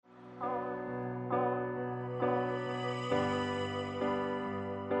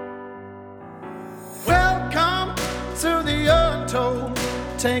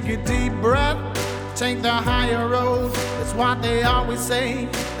take a deep breath, take the higher road. That's what they always say,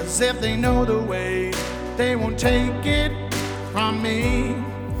 as if they know the way. They won't take it from me.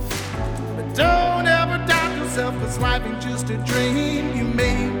 But don't ever doubt yourself, 'cause life ain't just a dream. You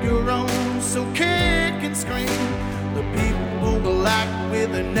make your own, so kick and scream. The people will act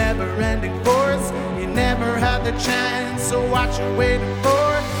with a never-ending force. You never had the chance, so what you waiting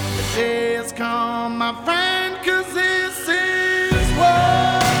for? The day has come, my friend, 'cause this is war.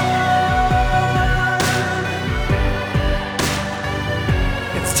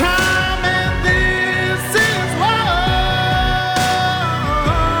 It's time and this is war.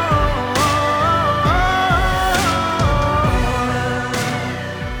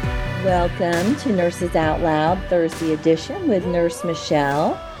 Welcome to Nurses Out Loud Thursday edition with Nurse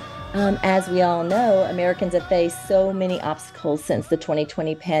Michele. As we all know, Americans have faced so many obstacles since the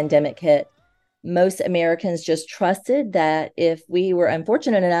 2020 pandemic hit. Most Americans just trusted that if we were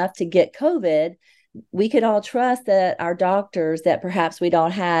unfortunate enough to get COVID, we could all trust that our doctors that perhaps we'd all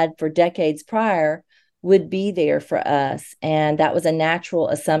had for decades prior would be there for us. And that was a natural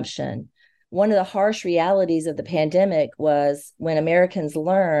assumption. One of the harsh realities of the pandemic was when Americans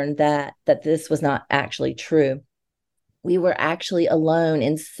learned that this was not actually true. We were actually alone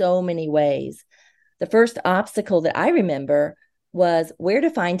in so many ways. The first obstacle that I remember was where to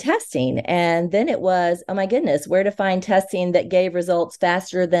find testing. And then it was, oh my goodness, where to find testing that gave results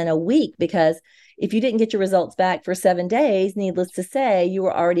faster than a week. Because if you didn't get your results back for 7 days, needless to say, you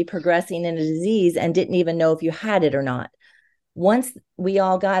were already progressing in a disease and didn't even know if you had it or not. Once we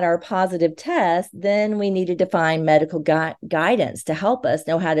all got our positive test, then we needed to find medical guidance to help us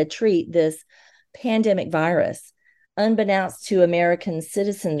know how to treat this pandemic virus. Unbeknownst to American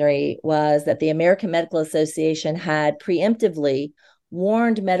citizenry was that the American Medical Association had preemptively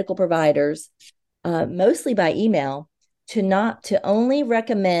warned medical providers, mostly by email, to only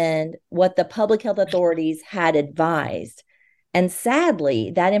recommend what the public health authorities had advised. And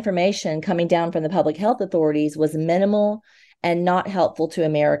sadly, that information coming down from the public health authorities was minimal and not helpful to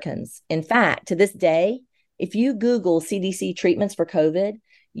Americans. In fact, to this day, if you Google CDC treatments for COVID,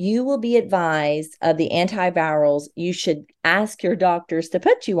 you will be advised of the antivirals you should ask your doctors to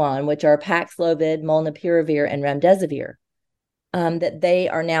put you on, which are Paxlovid, Molnupiravir, and Remdesivir, that they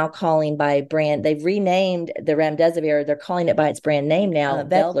are now calling by brand. They've renamed the Remdesivir. They're calling it by its brand name now,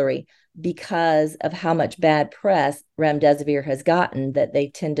 Veklury, because of how much bad press Remdesivir has gotten, that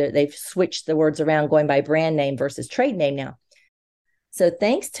they've switched the words around, going by brand name versus trade name now. So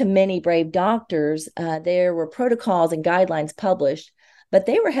thanks to many brave doctors, there were protocols and guidelines published, but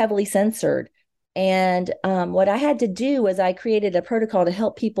they were heavily censored. And what I had to do was I created a protocol to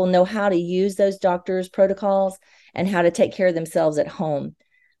help people know how to use those doctors' protocols and how to take care of themselves at home.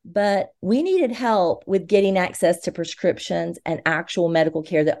 But we needed help with getting access to prescriptions and actual medical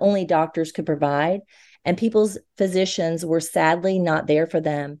care that only doctors could provide. And people's physicians were sadly not there for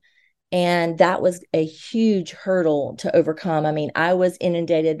them. And that was a huge hurdle to overcome. I mean, I was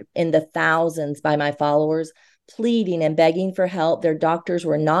inundated in the thousands by my followers, pleading and begging for help. Their doctors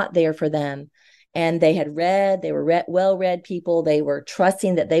were not there for them. And they were well-read people. They were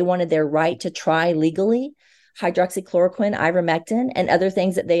trusting that they wanted their right to try legally hydroxychloroquine, ivermectin, and other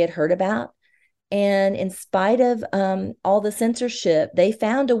things that they had heard about. And in spite of all the censorship, they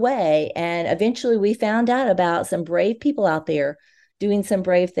found a way. And eventually we found out about some brave people out there doing some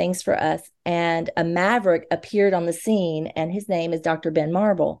brave things for us. And a maverick appeared on the scene, and his name is Dr. Ben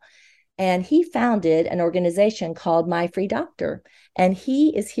Marble. And he founded an organization called My Free Doctor. And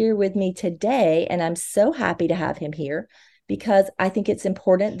he is here with me today. And I'm so happy to have him here because I think it's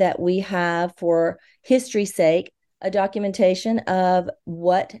important that we have, for history's sake, a documentation of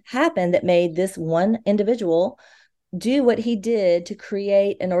what happened that made this one individual do what he did to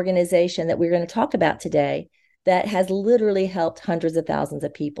create an organization that we're going to talk about today that has literally helped hundreds of thousands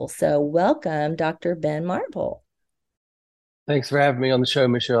of people. So welcome, Dr. Ben Marble. Thanks for having me on the show,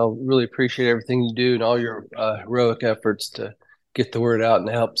 Michele. Really appreciate everything you do and all your heroic efforts to get the word out and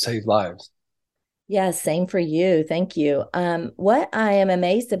help save lives. Yeah, same for you. Thank you. What I am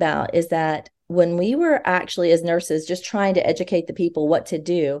amazed about is that when we were actually, as nurses, just trying to educate the people what to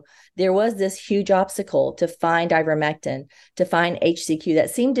do, there was this huge obstacle to find ivermectin, to find HCQ. That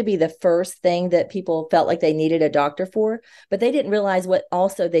seemed to be the first thing that people felt like they needed a doctor for, but they didn't realize what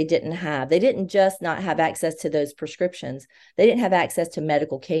also they didn't have. They didn't just not have access to those prescriptions. They didn't have access to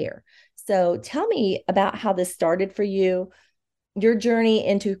medical care. So tell me about how this started for you, your journey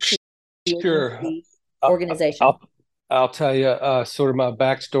into the organization. I'll tell you sort of my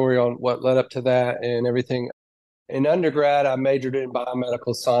backstory on what led up to that and everything. In undergrad, I majored in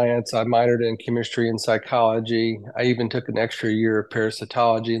biomedical science. I minored in chemistry and psychology. I even took an extra year of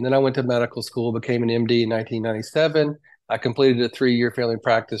parasitology. And then I went to medical school, became an MD in 1997. I completed a 3-year family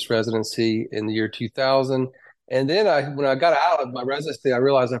practice residency in the year 2000. And then when I got out of my residency, I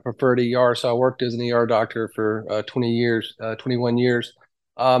realized I preferred ER. So I worked as an ER doctor for 20 years, 21 years.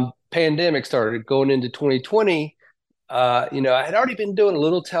 Pandemic started going into 2020. I had already been doing a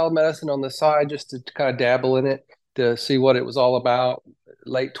little telemedicine on the side just to kind of dabble in it to see what it was all about.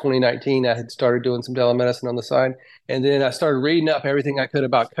 Late 2019, I had started doing some telemedicine on the side. And then I started reading up everything I could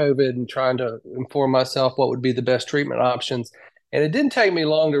about COVID and trying to inform myself what would be the best treatment options. And it didn't take me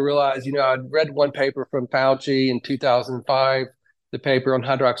long to realize, I'd read one paper from Fauci in 2005, the paper on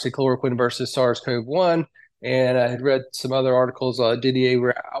hydroxychloroquine versus SARS-CoV-1. And I had read some other articles.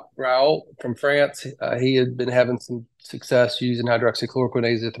 Didier Raoult from France, he had been having some success using hydroxychloroquine,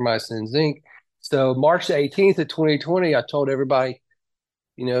 azithromycin, and zinc. So March 18th of 2020, I told everybody,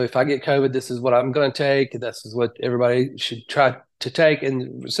 if I get COVID, this is what I'm going to take. This is what everybody should try to take.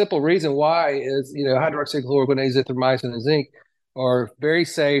 And the simple reason why is, hydroxychloroquine, azithromycin, and zinc are very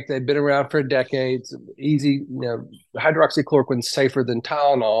safe. They've been around for decades. Easy, hydroxychloroquine is safer than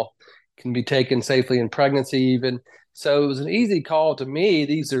Tylenol, can be taken safely in pregnancy even. So it was an easy call to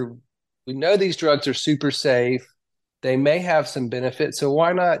me. We know these drugs are super safe. They may have some benefit. So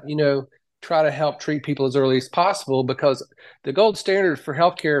why not, try to help treat people as early as possible? Because the gold standard for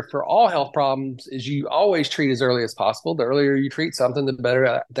healthcare for all health problems is you always treat as early as possible. The earlier you treat something, the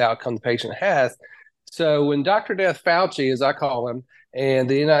better the outcome the patient has. So when Dr. Death Fauci, as I call him, and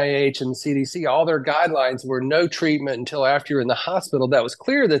the NIH and the CDC, all their guidelines were no treatment until after you're in the hospital, that was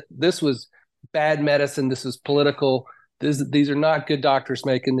clear that this was bad medicine. This was political. These are not good doctors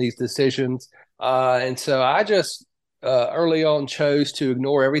making these decisions. And so I just early on chose to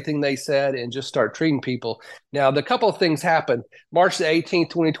ignore everything they said and just start treating people. Now, the couple of things happened. March the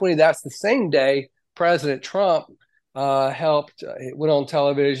 18th, 2020, that's the same day President Trump went on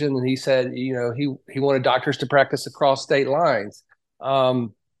television and he said, he wanted doctors to practice across state lines.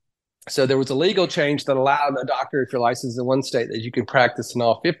 So there was a legal change that allowed a doctor, if you're licensed in one state, that you can practice in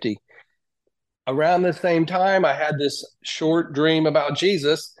all 50. Around the same time, I had this short dream about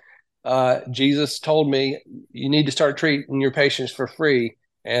Jesus. Jesus told me, you need to start treating your patients for free.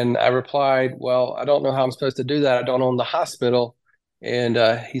 And I replied, well, I don't know how I'm supposed to do that. I don't own the hospital. And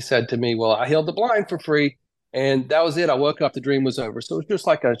he said to me, well, I healed the blind for free. And that was it. I woke up, the dream was over. So it was just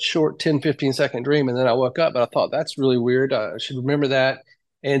like a short 10, 15 second dream. And then I woke up, but I thought that's really weird. I should remember that.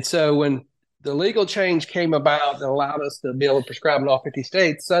 And so when the legal change came about that allowed us to be able to prescribe in all 50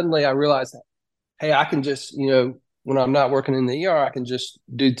 states, suddenly I realized, hey, I can just, when I'm not working in the ER, I can just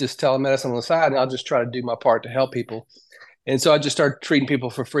do just telemedicine on the side and I'll just try to do my part to help people. And so I just started treating people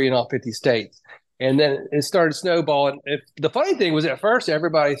for free in all 50 states. And then it started snowballing. The funny thing was at first,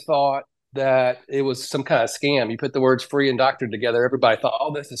 everybody thought that it was some kind of scam. You put the words free and doctor together, everybody thought,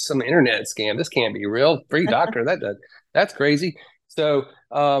 oh, this is some internet scam. This can't be real. Free doctor, that's crazy. So,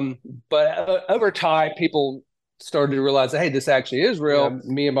 but over time, people started to realize, hey, this actually is real.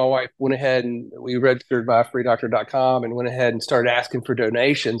 Me and my wife went ahead and we registered by freedoctor.com and went ahead and started asking for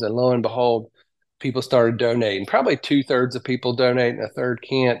donations. And lo and behold, people started donating. Probably 2/3 of people donate and a third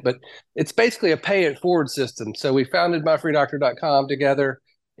can't. But it's basically a pay it forward system. So we founded myfreedoctor.com together.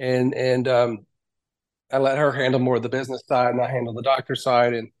 And I let her handle more of the business side and I handle the doctor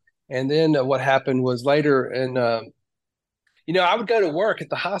side. And then what happened was later, and I would go to work at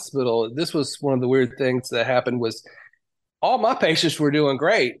the hospital. This was one of the weird things that happened was all my patients were doing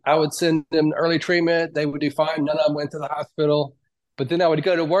great. I would send them early treatment. They would do fine. None of them went to the hospital. But then I would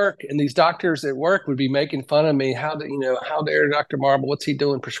go to work and these doctors at work would be making fun of me. How dare Dr. Marble, what's he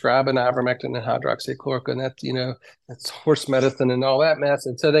doing prescribing ivermectin and hydroxychloroquine? That's horse medicine and all that mess.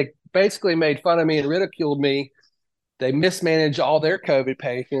 And so they basically made fun of me and ridiculed me. They mismanaged all their COVID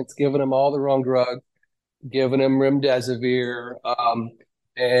patients, giving them all the wrong drugs, giving them remdesivir.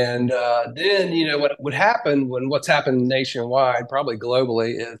 Then, what would happen what's happened nationwide, probably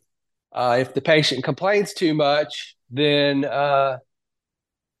globally, is if the patient complains too much, then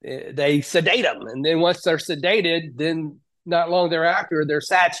they sedate them. And then once they're sedated, then not long thereafter, their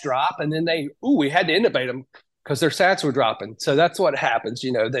SATs drop. And then we had to intubate them because their SATs were dropping. So that's what happens.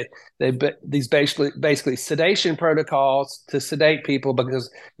 They these basically sedation protocols to sedate people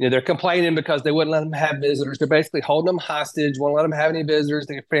because, they're complaining because they wouldn't let them have visitors. They're basically holding them hostage, won't let them have any visitors.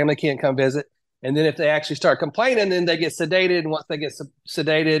 Their family can't come visit. And then if they actually start complaining, then they get sedated. And once they get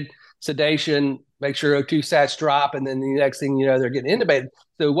sedation, make sure O2 sats drop, and then the next thing you know, they're getting intubated.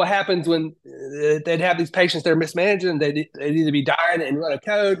 So what happens when they'd have these patients they're mismanaging? They'd either be dying and run a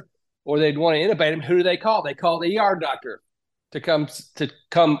code, or they'd want to intubate him. Who do they call? They call the ER doctor to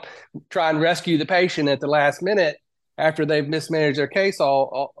come try and rescue the patient at the last minute after they've mismanaged their case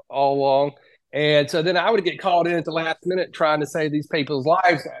all along. And so then I would get called in at the last minute trying to save these people's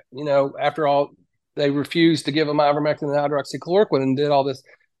lives. After all, they refused to give them ivermectin and hydroxychloroquine and did all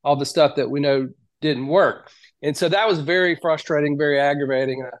the stuff that we know didn't work. And so that was very frustrating, very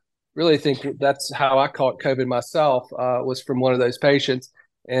aggravating. I really think that's how I caught COVID myself, was from one of those patients.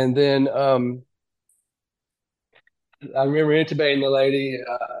 And then I remember intubating the lady,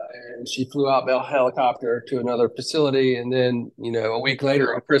 and she flew out by helicopter to another facility. And then, a week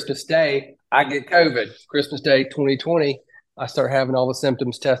later on Christmas Day, I get COVID. Christmas Day 2020, I start having all the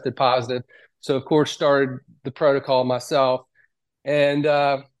symptoms tested positive. So, of course, started the protocol myself. And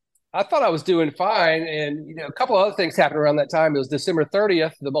I thought I was doing fine. And, a couple of other things happened around that time. It was December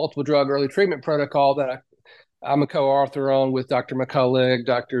 30th, the multiple drug early treatment protocol that I'm a co-author on with Dr. McCullough,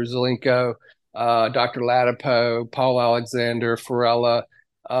 Dr. Zelenko, Dr. Latipo, Paul Alexander, Farella,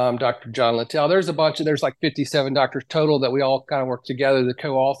 Dr. John Littell. There's like 57 doctors total that we all kind of work together to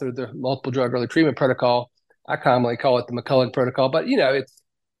co-author the multiple drug early treatment protocol. I commonly call it the McCullough protocol, but it's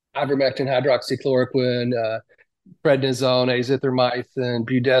ivermectin, hydroxychloroquine, prednisone, azithromycin,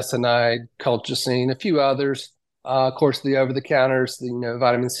 budesonide, colchicine, a few others. Of course, the over-the-counters,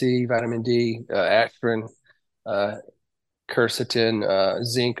 vitamin C, vitamin D, aspirin, quercetin,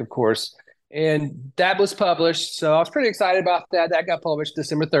 zinc, of course. And that was published. So I was pretty excited about that. That got published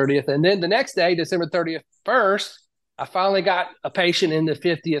December 30th. And then the next day, December 30th, I finally got a patient in the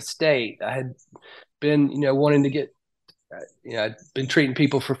 50th state. I had been, wanting to get, I'd been treating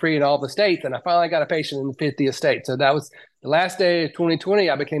people for free in all the states. And I finally got a patient in the 50th state. So that was the last day of 2020.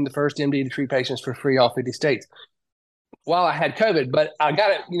 I became the first MD to treat patients for free all 50 states while I had COVID. But I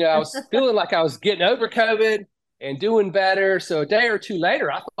got it, I was feeling like I was getting over COVID and doing better. So a day or two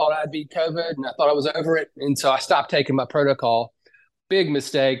later, I thought I'd beat COVID and I thought I was over it. And so I stopped taking my protocol. Big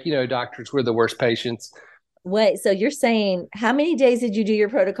mistake. Doctors were the worst patients. Wait, so you're saying how many days did you do your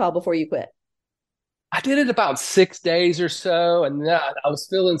protocol before you quit? I did it about 6 days or so. And I was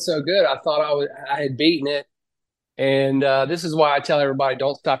feeling so good. I thought I had beaten it. And this is why I tell everybody,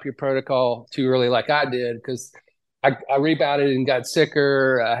 don't stop your protocol too early like I did, because I rebounded and got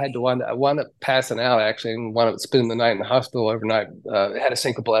sicker. I wound up passing out, actually, and wound up spending the night in the hospital overnight. Had a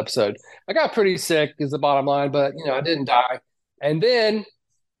syncopal episode. I got pretty sick is the bottom line, but, I didn't die. And then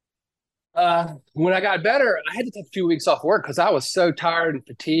when I got better, I had to take a few weeks off work because I was so tired and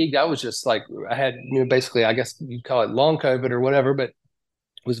fatigued. I was just like, I had, basically, I guess you'd call it long COVID or whatever, but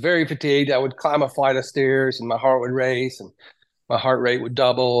was very fatigued. I would climb a flight of stairs and my heart would race and my heart rate would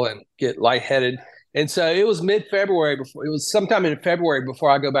double and get lightheaded. And so it was mid-February it was sometime in February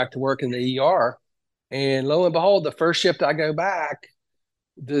before I go back to work in the ER. And lo and behold, the first shift I go back,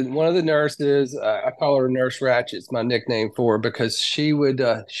 one of the nurses, I call her Nurse Ratchet, it's my nickname for her, because she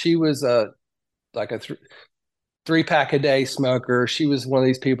was like a 3-pack a day smoker. She was one of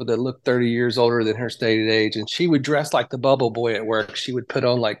these people that looked 30 years older than her stated age. And she would dress like the bubble boy at work. She would put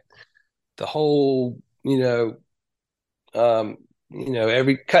on like the whole,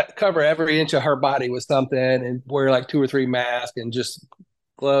 cover every inch of her body with something and wear like 2 or 3 masks and just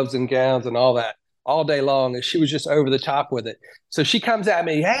gloves and gowns and all that all day long. And she was just over the top with it. So she comes at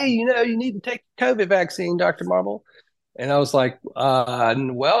me, hey, you need to take the COVID vaccine, Dr. Marble. And I was like,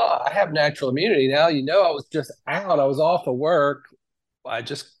 well, I have natural immunity now. I was just out. I was off of work. I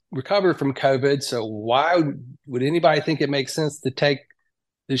just recovered from COVID. So why would anybody think it makes sense to take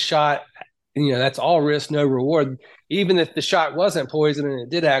the shot? That's all risk, no reward. Even if the shot wasn't poison and it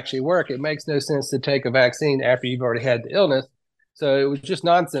did actually work, it makes no sense to take a vaccine after you've already had the illness. So it was just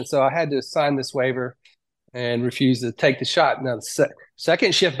nonsense. So I had to sign this waiver and refuse to take the shot. Now, the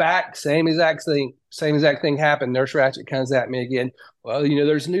second shift back, same exact thing happened. Nurse Ratchet comes at me again. Well,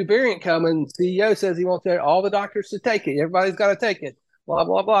 there's a new variant coming. CEO says he wants all the doctors to take it. Everybody's got to take it. Blah,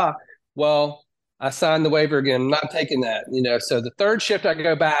 blah, blah. Well, I signed the waiver again. I'm not taking that, So the third shift I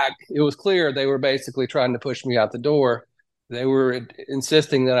go back, it was clear they were basically trying to push me out the door. They were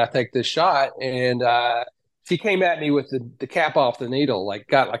insisting that I take this shot. And she came at me with the cap off the needle, like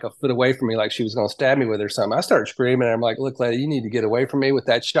got like a foot away from me, like she was going to stab me with it or something. I started screaming. I'm like, look, lady, you need to get away from me with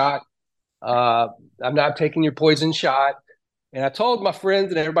that shot. I'm not taking your poison shot. And I told my friends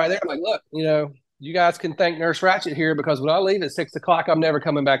and everybody there, I'm like, look, you guys can thank Nurse Ratchet here, because when I leave at 6 o'clock, I'm never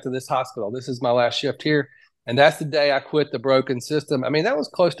coming back to this hospital. This is my last shift here. And that's the day I quit the broken system. I mean, that was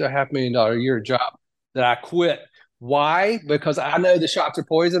close to a $500,000 a year job that I quit. Why? Because I know the shots are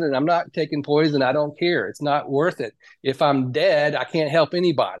poison and I'm not taking poison. I don't care. It's not worth it. If I'm dead, I can't help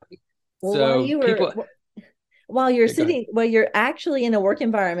anybody. Well, so while you're actually in a work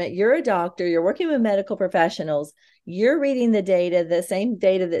environment, you're a doctor, you're working with medical professionals, you're reading the data, the same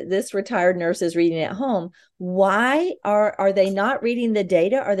data that this retired nurse is reading at home. Why are they not reading the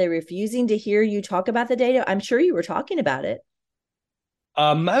data? Are they refusing to hear you talk about the data? I'm sure you were talking about it.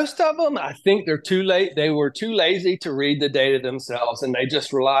 Most of them, I think they're too late. They were too lazy to read the data themselves, and they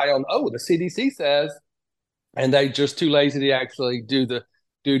just rely on, oh, the CDC says, and they just too lazy to actually do the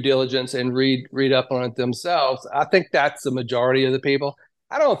due diligence and read up on it themselves. I think that's the majority of the people.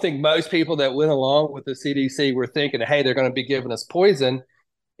 I don't think most people that went along with the CDC were thinking, hey, they're going to be giving us poison.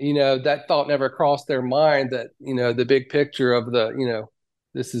 That thought never crossed their mind that, the big picture of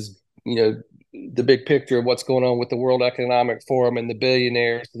this is, the big picture of what's going on with the World Economic Forum and the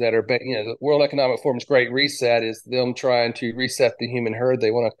billionaires that are, the World Economic Forum's great reset is them trying to reset the human herd.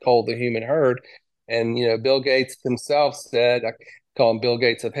 They want to cull the human herd. And, Bill Gates himself said, I call him Bill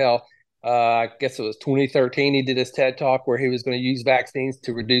Gates of hell. I guess it was 2013. He did his TED talk where he was going to use vaccines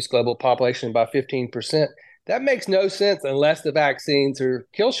to reduce global population by 15%. That makes no sense unless the vaccines are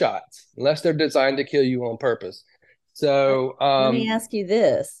kill shots, unless they're designed to kill you on purpose. So let me ask you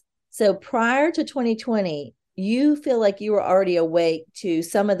this. So prior to 2020, you feel like you were already awake to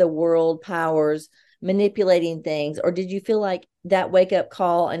some of the world powers manipulating things, or did you feel like that wake up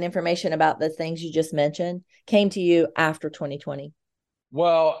call and information about the things you just mentioned came to you after 2020?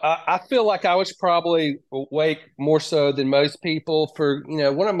 Well, I feel like I was probably awake more so than most people. For,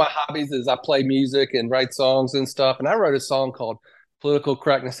 one of my hobbies is I play music and write songs and stuff. And I wrote a song called Political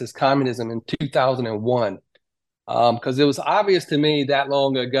Correctness is Communism in 2001. Because it was obvious to me that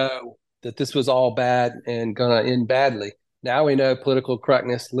long ago that this was all bad and going to end badly. Now we know political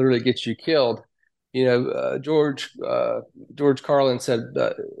correctness literally gets you killed. George Carlin said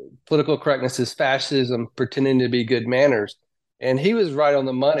political correctness is fascism pretending to be good manners. And he was right on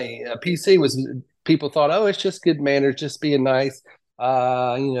the money. PC was, people thought, oh, it's just good manners, just being nice,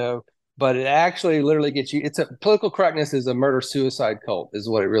 but it actually literally gets you. Political correctness is a murder-suicide cult is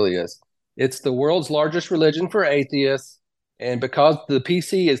what it really is. It's the world's largest religion for atheists. And because the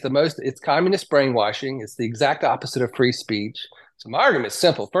PC is it's communist brainwashing. It's the exact opposite of free speech. So my argument is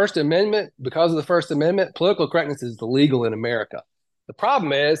simple. First Amendment, because of the First Amendment, political correctness is illegal in America. The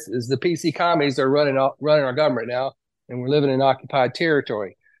problem is the PC commies are running our government now. And we're living in occupied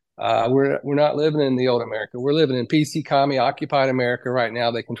territory. We're not living in the old America. We're living in PC commie occupied America right now.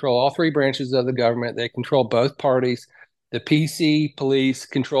 They control all three branches of the government. They control both parties. The PC police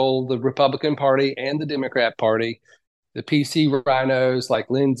control the Republican Party and the Democrat Party. The PC rhinos like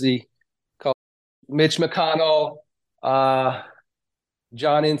Lindsey, Mitch McConnell,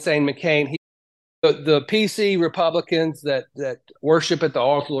 John Insane McCain. The PC Republicans that worship at the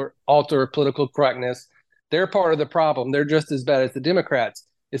altar of political correctness, they're part of the problem. They're just as bad as the Democrats.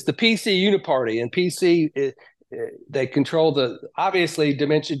 It's the PC uniparty, and PC, they control obviously,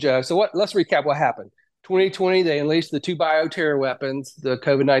 Dementia Joe. So let's recap what happened. 2020, they unleashed the two bioterror weapons, the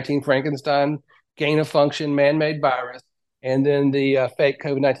COVID-19 Frankenstein gain-of-function man-made virus, and then the fake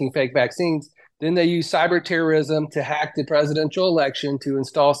COVID-19 fake vaccines. Then they used cyber terrorism to hack the presidential election to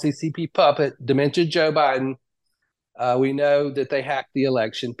install CCP puppet, Dementia Joe Biden. We know that they hacked the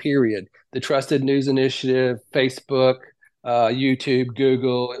election, period. The Trusted News Initiative, Facebook, YouTube,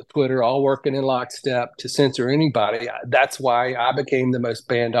 Google, Twitter, all working in lockstep to censor anybody. That's why I became the most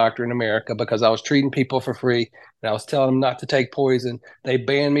banned doctor in America, because I was treating people for free and I was telling them not to take poison. They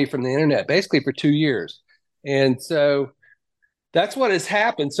banned me from the internet basically for 2 years. And so that's what has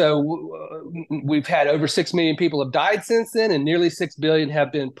happened. So we've had over 6 million people have died since then, and nearly 6 billion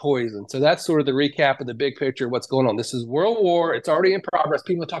have been poisoned. So that's sort of the recap of the big picture of what's going on. This is World War. It's already in progress.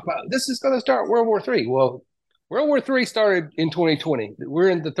 People talk about this is going to start World War III. Well, World War III started in 2020. We're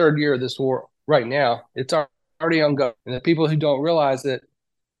in the third year of this war right now. It's already ongoing. And the people who don't realize it,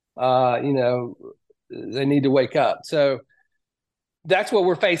 they need to wake up. So that's what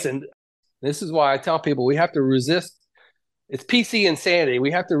we're facing. This is why I tell people we have to resist. It's PC insanity.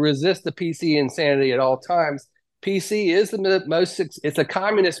 We have to resist the PC insanity at all times. PC is the most, it's a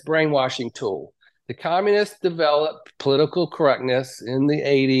communist brainwashing tool. The communists developed political correctness in the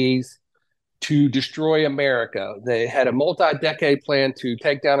 80s to destroy America. They had a multi-decade plan to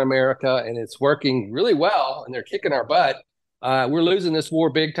take down America, and it's working really well, and they're kicking our butt. We're losing this war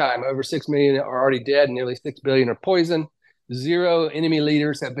big time. Over 6 million are already dead, and nearly 6 billion are poisoned. 0 enemy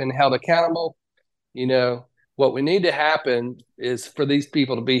leaders have been held accountable. What we need to happen is for these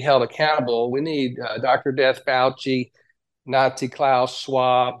people to be held accountable. We need Dr. Death Fauci, Nazi Klaus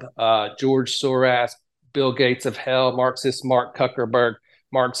Schwab, George Soros, Bill Gates of hell, Marxist Mark Zuckerberg,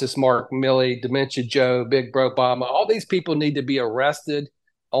 Marxist Mark Milley, Dementia Joe, Big Bro Obama. All these people need to be arrested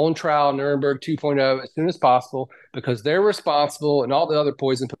on trial Nuremberg 2.0 as soon as possible, because they're responsible, and all the other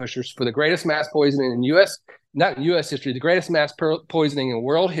poison pushers, for the greatest mass poisoning in U.S., not in U.S. history, the greatest mass poisoning in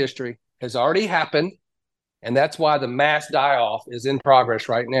world history has already happened. And that's why the mass die-off is in progress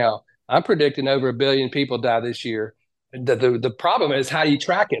right now. I'm predicting over 1 billion people die this year. The problem is, how do you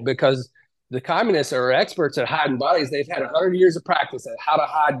track it? Because the communists are experts at hiding bodies. They've had 100 years of practice at how to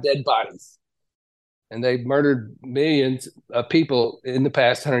hide dead bodies. And they've murdered millions of people in the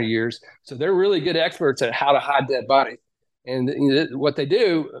past 100 years. So they're really good experts at how to hide dead bodies. And what they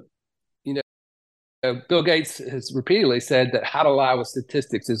do, Bill Gates has repeatedly said that How to Lie with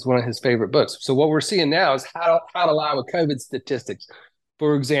Statistics is one of his favorite books. So what we're seeing now is how to lie with COVID statistics.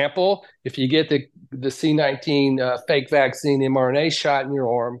 For example, if you get the C19 fake vaccine mRNA shot in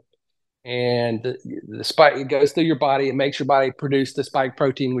your arm, and the spike, it goes through your body, it makes your body produce the spike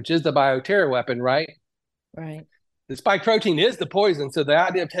protein, which is the bioterror weapon, right? Right. The spike protein is the poison. So the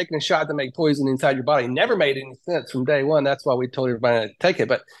idea of taking a shot to make poison inside your body never made any sense from day one. That's why we told everybody to take it.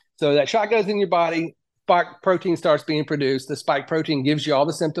 But so that shot goes in your body, spike protein starts being produced. The spike protein gives you all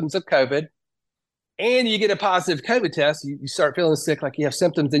the symptoms of COVID, and you get a positive COVID test. You start feeling sick, like you have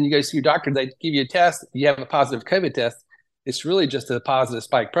symptoms, then you go see your doctor. They give you a test. You have a positive COVID test. It's really just a positive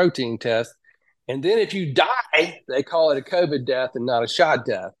spike protein test. And then if you die, they call it a COVID death and not a shot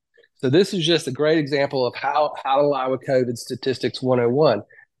death. So this is just a great example of how to lie with COVID statistics 101.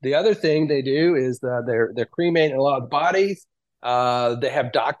 The other thing they do is they're cremating a lot of bodies. They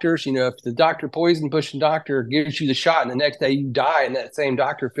have doctors, if the poison pushing doctor gives you the shot and the next day you die, and that same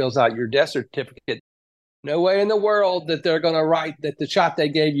doctor fills out your death certificate, no way in the world that they're going to write that the shot they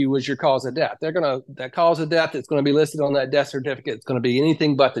gave you was your cause of death. That cause of death that's going to be listed on that death certificate, it's going to be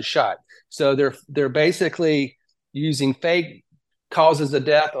anything but the shot. So they're basically using fake causes of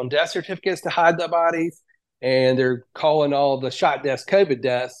death on death certificates to hide the bodies, and they're calling all the shot deaths COVID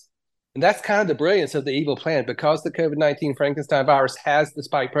deaths. And that's kind of the brilliance of the evil plan, because the COVID-19 Frankenstein virus has the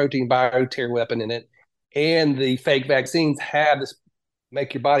spike protein bioterror weapon in it, and the fake vaccines have this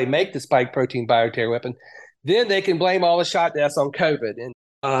make your body make the spike protein bioterror weapon. Then they can blame all the shot deaths on COVID.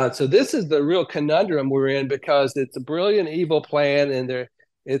 And so this is the real conundrum we're in, because it's a brilliant evil plan, and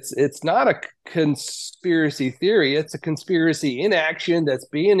it's not a conspiracy theory. It's a conspiracy in action that's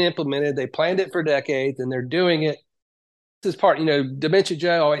being implemented. They planned it for decades, and they're doing it. This is part, Dementia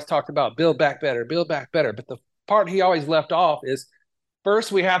Joe always talked about build back better, build back better. But the part he always left off is,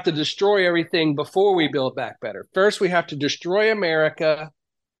 first, we have to destroy everything before we build back better. First, we have to destroy America,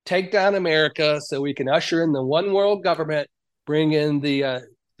 take down America, so we can usher in the one world government, bring in the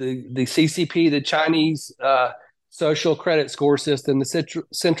CCP, the Chinese social credit score system, the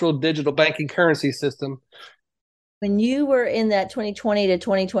central digital banking currency system. When you were in that 2020 to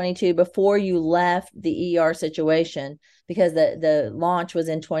 2022, before you left the ER situation, because the launch was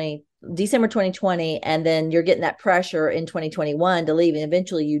in December 2020, and then you're getting that pressure in 2021 to leave, and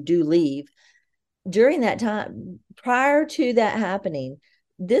eventually you do leave. During that time, prior to that happening,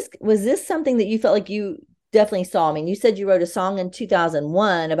 was this something that you felt like you definitely saw? I mean, you said you wrote a song in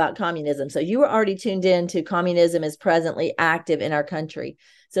 2001 about communism, so you were already tuned in to communism is presently active in our country.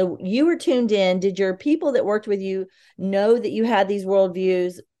 So you were tuned in. Did your people that worked with you know that you had these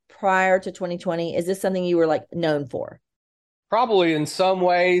worldviews prior to 2020? Is this something you were known for? Probably in some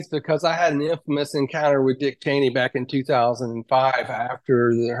ways, because I had an infamous encounter with Dick Cheney back in 2005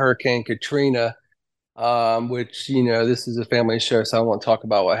 after the Hurricane Katrina, which, this is a family show, so I won't talk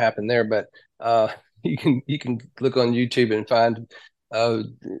about what happened there. But you can look on YouTube and find,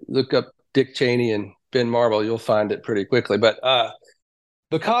 look up Dick Cheney and Ben Marble. You'll find it pretty quickly. But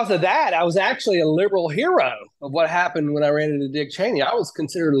because of that, I was actually a liberal hero of what happened when I ran into Dick Cheney. I was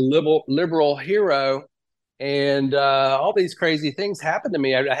considered a liberal hero, and all these crazy things happened to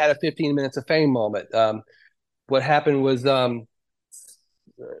me. I had a 15 minutes of fame moment. What happened was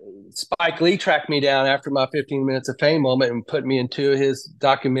Spike Lee tracked me down after my 15 minutes of fame moment and put me into his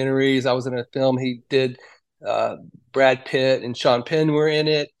documentaries. I was in a film he did. Brad Pitt and Sean Penn were in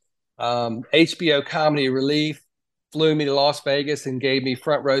it. HBO Comedy Relief flew me to Las Vegas and gave me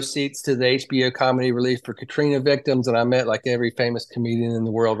front row seats to the HBO Comedy Relief for Katrina victims. And I met every famous comedian in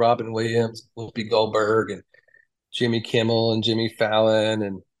the world, Robin Williams, Whoopi Goldberg, and Jimmy Kimmel, and Jimmy Fallon,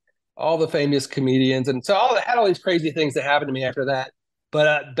 and all the famous comedians. And so I had all these crazy things that happened to me after that.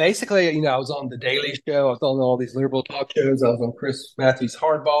 But basically, I was on The Daily Show. I was on all these liberal talk shows. I was on Chris Matthews'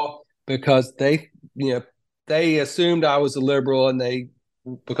 Hardball, because they assumed I was a liberal, and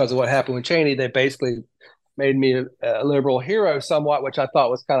because of what happened with Cheney, they basically made me a liberal hero somewhat, which I thought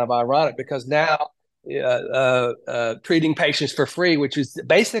was kind of ironic, because now treating patients for free, which is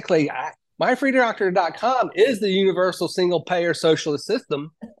basically MyFreeDoctor.com is the universal single payer socialist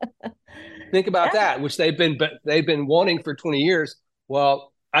system. Think about that, which they've been wanting for 20 years.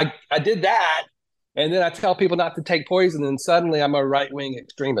 Well, I did that, and then I tell people not to take poison, and suddenly I'm a right-wing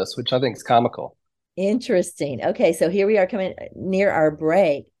extremist, which I think is comical. Interesting. Okay, so here we are coming near our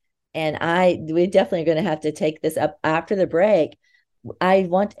break, and we definitely are going to have to take this up after the break. I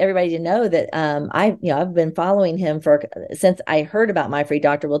want everybody to know that I've been following him since I heard about My Free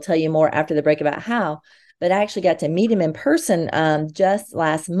Doctor. We'll tell you more after the break about how. But I actually got to meet him in person just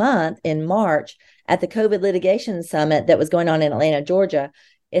last month in March at the COVID litigation summit that was going on in Atlanta, Georgia.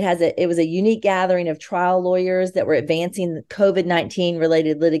 It was a unique gathering of trial lawyers that were advancing COVID-19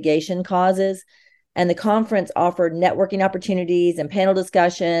 related litigation causes. And the conference offered networking opportunities and panel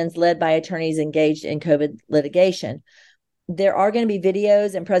discussions led by attorneys engaged in COVID litigation. There are going to be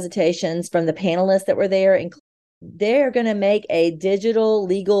videos and presentations from the panelists that were there. They're going to make a digital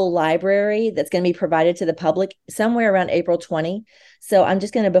legal library that's going to be provided to the public somewhere around April 20. So I'm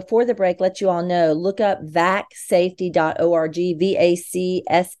just going to, before the break, let you all know, look up vacsafety.org,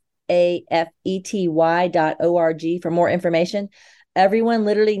 VACSAFETY.org for more information. Everyone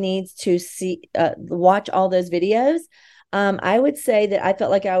literally needs to watch all those videos. I would say that I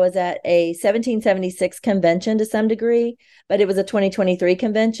felt like I was at a 1776 convention to some degree, but it was a 2023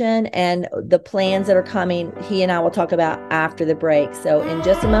 convention, and the plans that are coming, he and I will talk about after the break. So in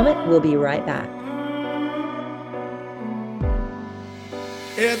just a moment, we'll be right back.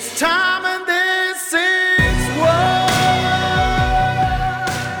 It's time and this is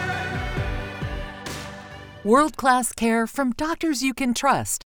World-class care from doctors you can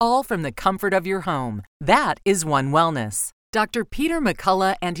trust, all from the comfort of your home. That is One Wellness. Dr. Peter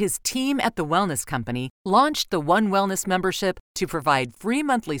McCullough and his team at The Wellness Company launched the One Wellness membership to provide free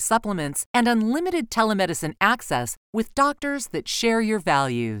monthly supplements and unlimited telemedicine access with doctors that share your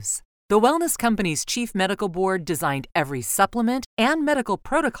values. The Wellness Company's Chief Medical Board designed every supplement and medical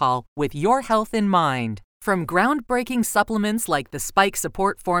protocol with your health in mind. From groundbreaking supplements like the Spike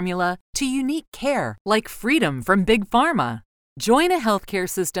Support Formula to unique care like Freedom from Big Pharma. Join a healthcare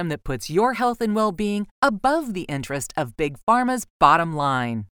system that puts your health and well-being above the interest of Big Pharma's bottom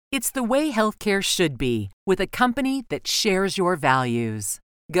line. It's the way healthcare should be, with a company that shares your values.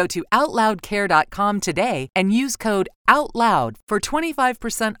 Go to OutLoudCare.com today and use code OUTLOUD for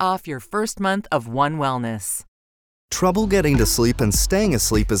 25% off your first month of One Wellness. Trouble getting to sleep and staying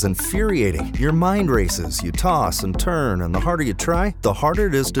asleep is infuriating. Your mind races, you toss and turn, and the harder you try, the harder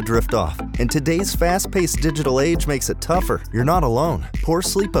it is to drift off. And today's fast-paced digital age makes it tougher. You're not alone. Poor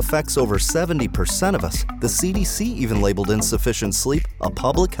sleep affects over 70% of us. The CDC even labeled insufficient sleep a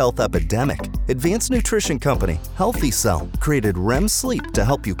public health epidemic. Advanced nutrition company Healthy Cell created REM sleep to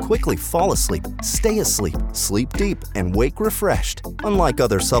help you quickly fall asleep, stay asleep, sleep deep, and wake refreshed. Unlike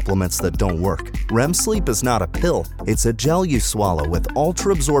other supplements that don't work, REM sleep is not a pill. It's a gel you swallow with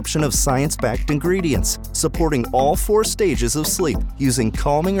ultra-absorption of science-backed ingredients, supporting all 4 stages of sleep using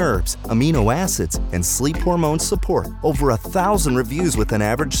calming herbs, amino acids, and sleep hormone support. Over 1,000 reviews with an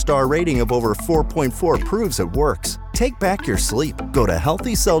average star rating of over 4.4 proves it works. Take back your sleep. Go to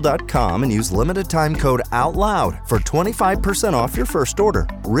HealthyCell.com and use limited time code OUTLOUD for 25% off your first order.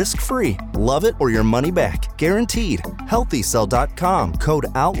 Risk-free. Love it or your money back. Guaranteed. HealthyCell.com code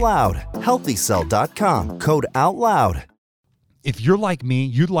OUTLOUD. HealthyCell.com code OUTLOUD. If you're like me,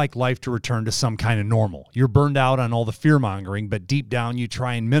 you'd like life to return to some kind of normal. You're burned out on all the fear-mongering, but deep down you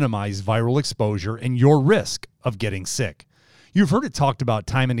try and minimize viral exposure and your risk of getting sick. You've heard it talked about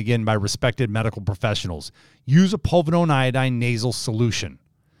time and again by respected medical professionals. Use a povidone iodine nasal solution.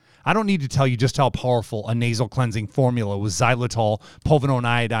 I don't need to tell you just how powerful a nasal cleansing formula with xylitol, povidone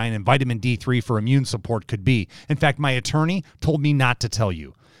iodine, and vitamin D3 for immune support could be. In fact, my attorney told me not to tell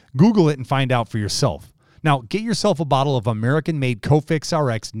you. Google it and find out for yourself. Now, get yourself a bottle of American-made Cofix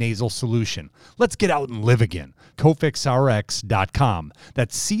RX nasal solution. Let's get out and live again. CofixRx.com.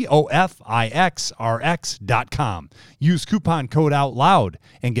 That's COFIXRX.com. Use coupon code OUTLOUD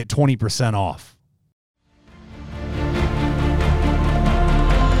and get 20% off.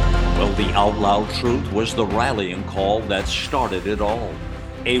 Well, the Out Loud Truth was the rallying call that started it all.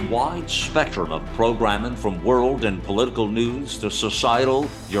 A wide spectrum of programming from world and political news to societal,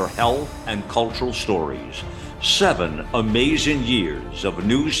 your health, and cultural stories. 7 amazing years of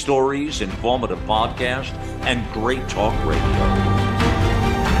news stories, informative podcasts, and great talk radio.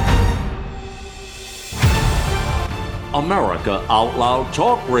 America Out Loud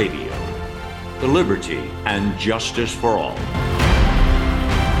Talk Radio. Liberty and justice for all.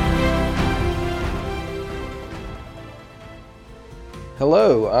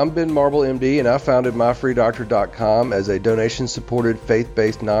 Hello, I'm Ben Marble, MD, and I founded MyFreeDoctor.com as a donation-supported,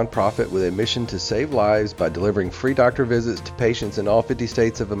 faith-based nonprofit with a mission to save lives by delivering free doctor visits to patients in all 50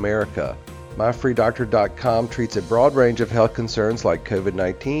 states of America. MyFreeDoctor.com treats a broad range of health concerns like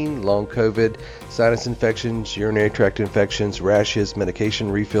COVID-19, long COVID, sinus infections, urinary tract infections, rashes,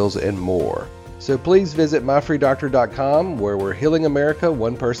 medication refills, and more. So please visit MyFreeDoctor.com, where we're healing America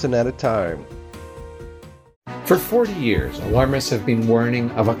one person at a time. For 40 years, alarmists have been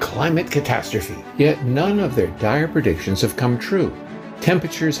warning of a climate catastrophe, yet none of their dire predictions have come true.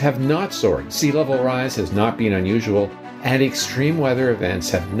 Temperatures have not soared, sea level rise has not been unusual, and extreme weather events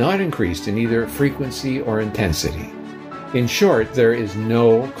have not increased in either frequency or intensity. In short, there is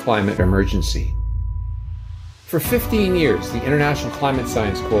no climate emergency. For 15 years, the International Climate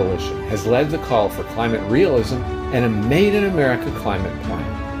Science Coalition has led the call for climate realism and a Made in America climate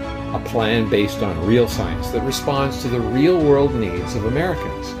plan. A plan based on real science that responds to the real-world needs of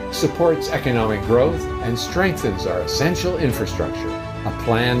Americans, supports economic growth, and strengthens our essential infrastructure. A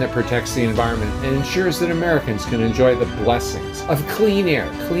plan that protects the environment and ensures that Americans can enjoy the blessings of clean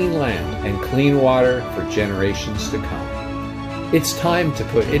air, clean land, and clean water for generations to come. It's time to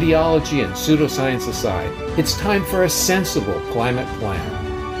put ideology and pseudoscience aside. It's time for a sensible climate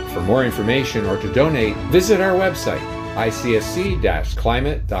plan. For more information or to donate, visit our website,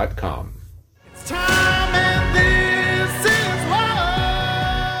 icsc-climate.com. It's time and this is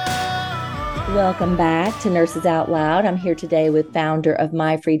why. Welcome back to Nurses Out Loud. I'm here today with founder of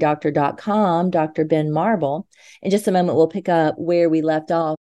MyFreeDoctor.com, Dr. Ben Marble. In just a moment, we'll pick up where we left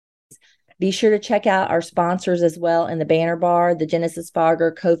off. Be sure to check out our sponsors as well in the banner bar, the Genesis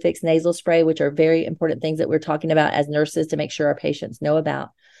Fogger, Cofix nasal spray, which are very important things that we're talking about as nurses to make sure our patients know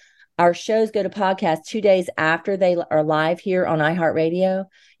about. Our shows go to podcast 2 days after they are live here on iHeartRadio.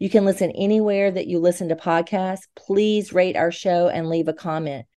 You can listen anywhere that you listen to podcasts. Please rate our show and leave a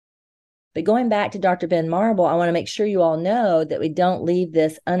comment. But going back to Dr. Ben Marble, I want to make sure you all know that we don't leave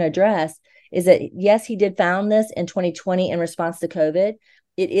this unaddressed, is that, yes, he did found this in 2020 in response to COVID.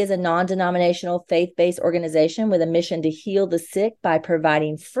 It is a non-denominational, faith-based organization with a mission to heal the sick by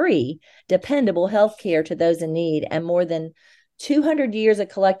providing free, dependable health care to those in need, and more than 200 years of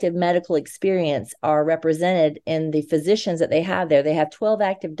collective medical experience are represented in the physicians that they have there. They have 12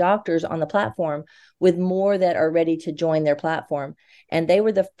 active doctors on the platform with more that are ready to join their platform. And they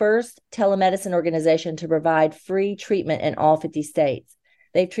were the first telemedicine organization to provide free treatment in all 50 states.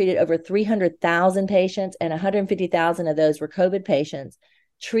 They've treated over 300,000 patients, and 150,000 of those were COVID patients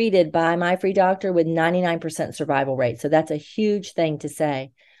treated by My Free Doctor with 99% survival rate. So that's a huge thing to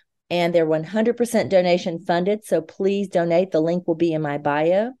say. And they're 100% donation funded. So please donate. The link will be in my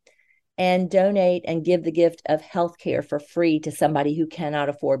bio. And donate and give the gift of healthcare for free to somebody who cannot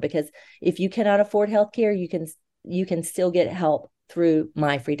afford. Because if you cannot afford healthcare, you can still get help through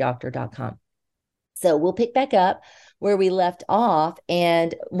myfreedoctor.com. So we'll pick back up where we left off.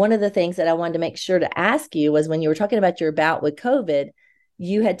 And one of the things that I wanted to make sure to ask you was, when you were talking about your bout with COVID,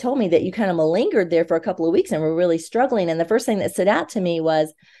 you had told me that you kind of malingered there for a couple of weeks and were really struggling. And the first thing that stood out to me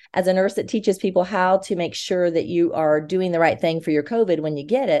was, as a nurse that teaches people how to make sure that you are doing the right thing for your COVID when you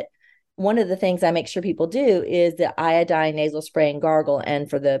get it, one of the things I make sure people do is the iodine nasal spray and gargle. And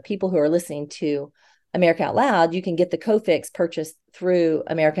for the people who are listening to America Out Loud, you can get the Cofix purchased through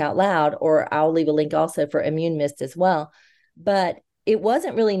America Out Loud, or I'll leave a link also for Immune Mist as well. But it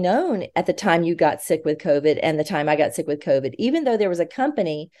wasn't really known at the time you got sick with COVID and the time I got sick with COVID, even though there was a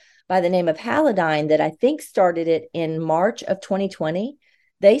company by the name of Halodyne that I think started it in March of 2020.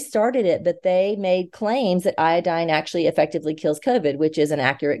 They started it, but they made claims that iodine actually effectively kills COVID, which is an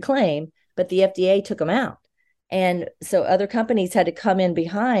accurate claim, but the FDA took them out. And so other companies had to come in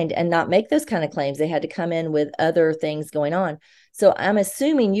behind and not make those kind of claims. They had to come in with other things going on. So I'm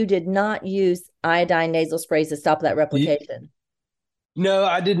assuming you did not use iodine nasal sprays to stop that replication. No,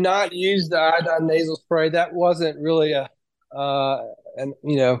 I did not use the iodine nasal spray. That wasn't really and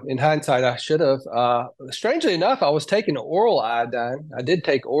in hindsight, I should have. Strangely enough, I was taking oral iodine. I did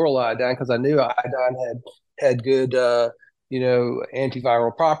take oral iodine because I knew iodine had good,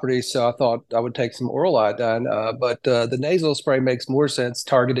 antiviral properties. So I thought I wowould take some oral iodine. But the nasal spray makes more sense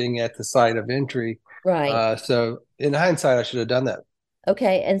targeting at the site of entry. Right. So in hindsight, I should have done that.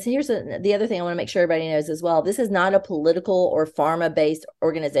 Okay. And so here's the other thing I want to make sure everybody knows as well. This is not a political or pharma-based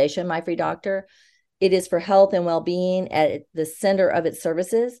organization, My Free Doctor. It is for health and well-being at the center of its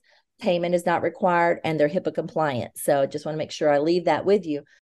services. Payment is not required, and they're HIPAA compliant. So I just want to make sure I leave that with you.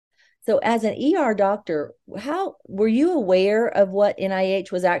 So as an ER doctor, how were you aware of what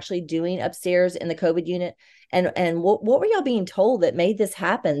NIH was actually doing upstairs in the COVID unit? And what were y'all being told that made this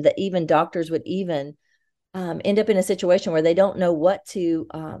happen, that even doctors would even end up in a situation where they don't know what to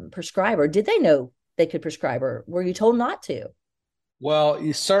prescribe, or did they know they could prescribe, or were you told not to? Well,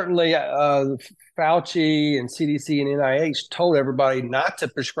 you certainly, Fauci and CDC and NIH told everybody not to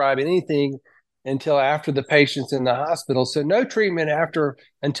prescribe anything until after the patient's in the hospital. So no treatment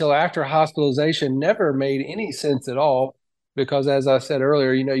until after hospitalization never made any sense at all. Because as I said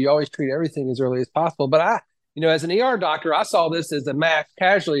earlier, you always treat everything as early as possible. But as an ER doctor, I saw this as a mass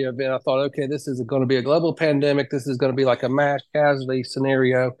casualty event. I thought, okay, this is going to be a global pandemic. This is going to be like a mass casualty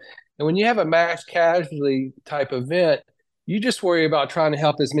scenario. And when you have a mass casualty type event, you just worry about trying to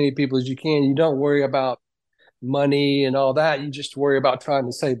help as many people as you can. You don't worry about money and all that. You just worry about trying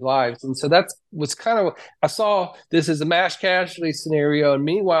to save lives. And so that's what's I saw this as a mass casualty scenario. And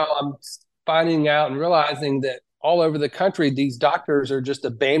meanwhile, I'm finding out and realizing that all over the country, these doctors are just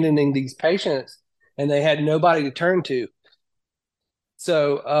abandoning these patients and they had nobody to turn to.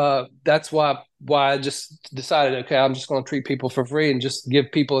 So that's why I just decided, okay, I'm just going to treat people for free and just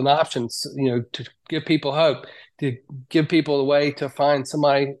give people an option, to give people hope, to give people a way to find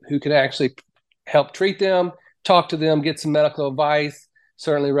somebody who can actually help treat them, talk to them, get some medical advice.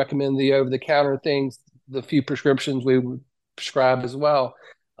 Certainly recommend the over-the-counter things, the few prescriptions we would prescribe as well.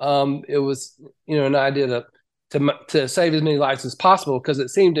 It was, an idea to save as many lives as possible, because it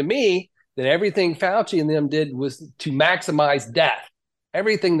seemed to me that everything Fauci and them did was to maximize death.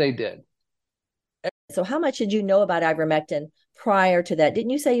 Everything they did. So how much did you know about ivermectin prior to that? Didn't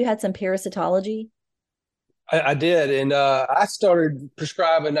you say you had some parasitology? I did. And I started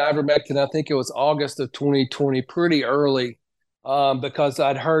prescribing ivermectin, I think it was August of 2020, pretty early, because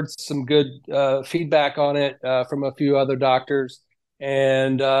I'd heard some good feedback on it from a few other doctors.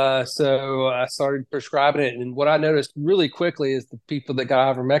 And so I started prescribing it. And what I noticed really quickly is the people that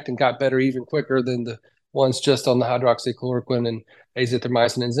got ivermectin got better even quicker than the ones just on the hydroxychloroquine and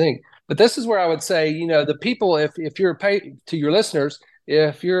azithromycin and zinc. But this is where I would say, the people, if you're to your listeners,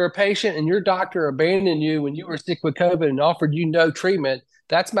 if you're a patient and your doctor abandoned you when you were sick with COVID and offered you no treatment,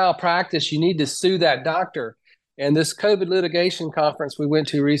 that's malpractice. You need to sue that doctor. And this COVID litigation conference we went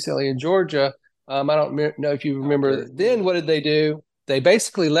to recently in Georgia, I don't know if you remember, then what did they do? They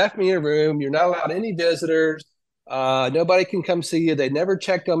basically left me in a room. You're not allowed any visitors. Nobody can come see you. They never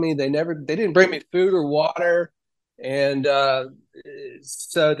checked on me. They didn't bring me food or water. And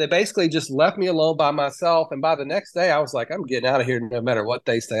so they basically just left me alone by myself. And by the next day, I was like, I'm getting out of here no matter what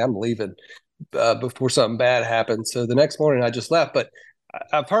they say. I'm leaving before something bad happens. So the next morning, I just left. But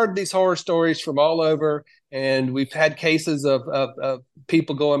I've heard these horror stories from all over. And we've had cases of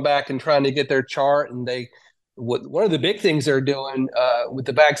people going back and trying to get their chart. And one of the big things they're doing with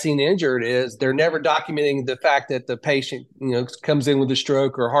the vaccine injured is they're never documenting the fact that the patient, comes in with a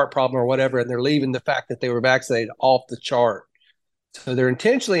stroke or a heart problem or whatever, and they're leaving the fact that they were vaccinated off the chart. So they're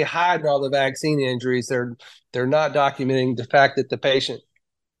intentionally hiding all the vaccine injuries. They're not documenting the fact that the patient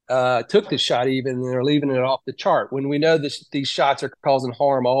took the shot even, and they're leaving it off the chart. When we know these shots are causing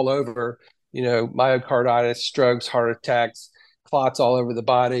harm all over, myocarditis, strokes, heart attacks, clots all over the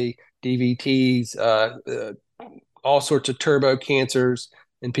body, DVTs, all sorts of turbo cancers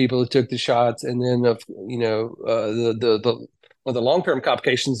in people who took the shots. And then, the long-term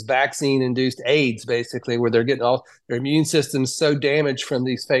complications, vaccine-induced AIDS, basically, where they're getting all their immune systems so damaged from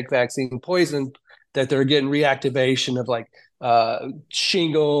these fake vaccine poison that they're getting reactivation of like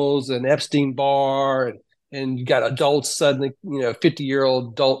shingles and Epstein-Barr, and you got adults suddenly,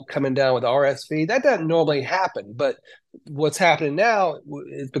 50-year-old adult coming down with RSV. That doesn't normally happen. But what's happening now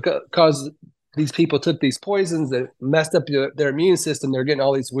is because these people took these poisons that messed up their immune system, they're getting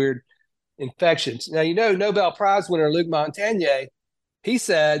all these weird infections. Now, Nobel Prize winner Luc Montagnier, he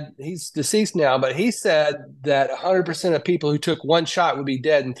said, he's deceased now, but he said that 100% of people who took one shot would be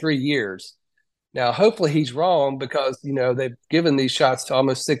dead in 3 years. Now, hopefully he's wrong, because, they've given these shots to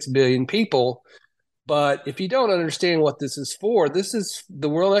almost 6 billion people. But if you don't understand what this is for, this is the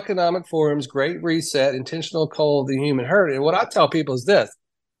World Economic Forum's Great Reset, intentional cull of the human herd. And what I tell people is this: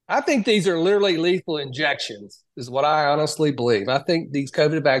 I think these are literally lethal injections, is what I honestly believe. I think these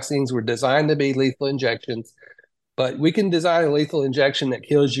COVID vaccines were designed to be lethal injections, but we can design a lethal injection that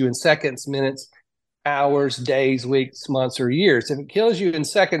kills you in seconds, minutes, hours, days, weeks, months, or years. If it kills you in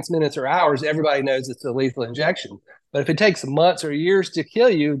seconds, minutes, or hours, everybody knows it's a lethal injection. But if it takes months or years to kill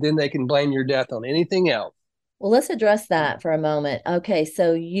you, then they can blame your death on anything else. Well, let's address that for a moment. Okay,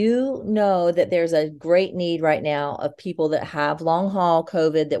 so you know that there's a great need right now of people that have long haul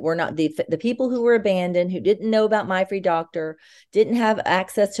COVID, that were not the people who were abandoned, who didn't know about My Free Doctor, didn't have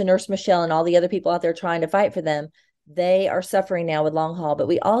access to Nurse Michele and all the other people out there trying to fight for them. They are suffering now with long haul. But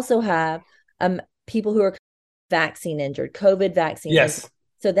we also have people who are vaccine injured, COVID vaccine yes. injured.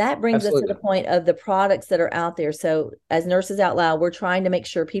 So that brings us to Absolutely. the point of the products that are out there. So as Nurses Out Loud, we're trying to make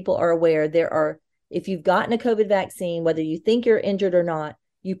sure people are aware if you've gotten a COVID vaccine, whether you think you're injured or not,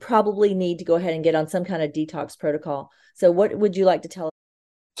 you probably need to go ahead and get on some kind of detox protocol. So what would you like to tell us?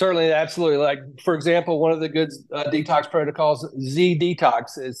 Certainly, absolutely. Like, for example, one of the good detox protocols, Z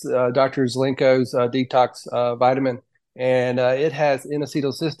Detox, is Dr. Zelenko's detox vitamin. And it has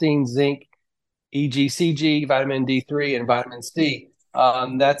N-acetylcysteine, zinc, EGCG, vitamin D3, and vitamin C.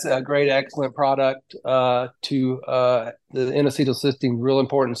 That's a great, excellent product to the N-acetylcysteine, real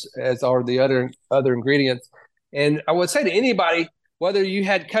important, as are the other ingredients. And I would say to anybody, whether you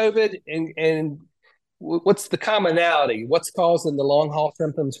had COVID and what's the commonality? What's causing the long haul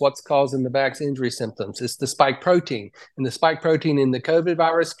symptoms? What's causing the back injury symptoms? It's the spike protein. And the spike protein in the COVID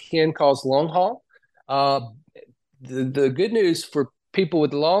virus can cause long haul. The good news for people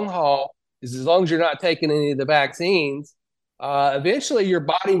with long haul is, as long as you're not taking any of the vaccines, eventually your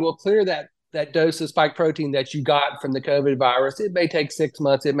body will clear that dose of spike protein that you got from the COVID virus. It may take 6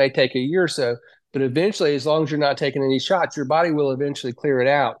 months, it may take a year or so, but eventually, as long as you're not taking any shots, your body will eventually clear it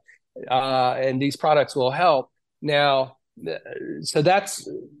out. And these products will help. Now, so that's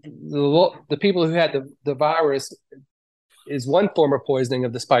the people who had the virus is one form of poisoning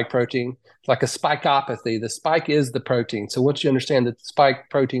of the spike protein. It's like a spikeopathy. The spike is the protein. So once you understand that the spike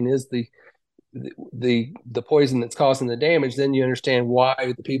protein is the poison that's causing the damage, then you understand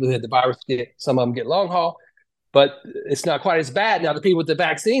why the people who had the virus some of them get long haul, but it's not quite as bad. Now, the people with the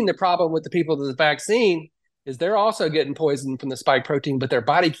vaccine, the problem with the people with the vaccine is they're also getting poisoned from the spike protein, but their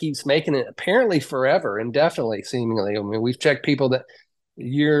body keeps making it apparently forever, indefinitely, seemingly. I mean, we've checked people that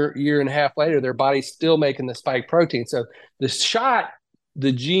year and a half later, their body's still making the spike protein. So the shot,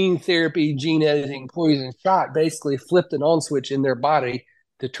 the gene therapy, gene editing poison shot, basically flipped an on switch in their body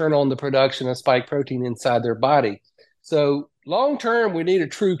to turn on the production of spike protein inside their body. So long term, we need a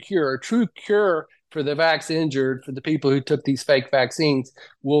true cure. A true cure for the vax injured, for the people who took these fake vaccines,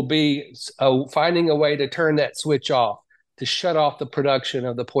 will be finding a way to turn that switch off, to shut off the production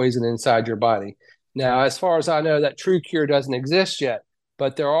of the poison inside your body. Now, as far as I know, that true cure doesn't exist yet,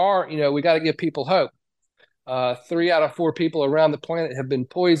 but there are, we got to give people hope. 3 out of 4 people around the planet have been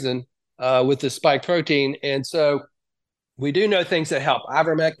poisoned with this spike protein. And so we do know things that help.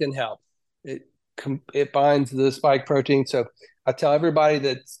 Ivermectin helps. It binds the spike protein. So I tell everybody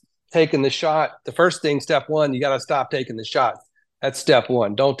that's taking the shot, the first thing, step one, you got to stop taking the shot. That's step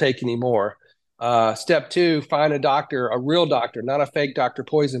one. Don't take any more. Step two, find a doctor, a real doctor, not a fake doctor,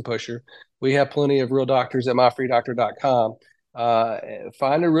 poison pusher. We have plenty of real doctors at myfreedoctor.com.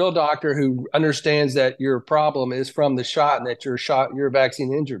 Find a real doctor who understands that your problem is from the shot and that you're a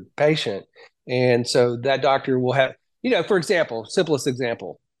vaccine injured patient. And so that doctor will have, for example, simplest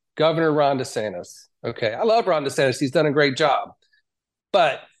example, Governor Ron DeSantis. Okay. I love Ron DeSantis. He's done a great job,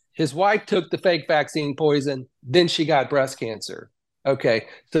 but his wife took the fake vaccine poison, then she got breast cancer. Okay.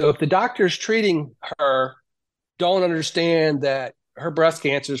 So if the doctors treating her don't understand that her breast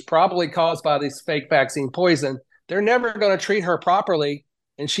cancer is probably caused by this fake vaccine poison, they're never going to treat her properly,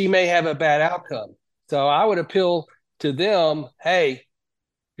 and she may have a bad outcome. So I would appeal to them, hey,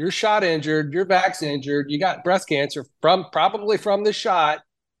 you're shot injured, you're vax injured, you got breast cancer probably from the shot.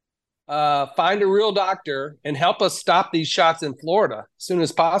 Find a real doctor and help us stop these shots in Florida as soon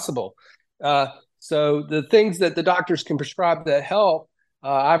as possible. So the things that the doctors can prescribe that help,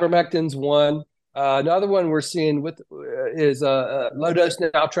 ivermectin's one. Another one we're seeing is low dose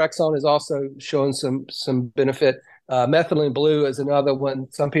naltrexone is also showing some benefit. Methylene blue is another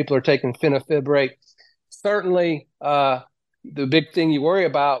one. Some people are taking fenofibrate. Certainly, the big thing you worry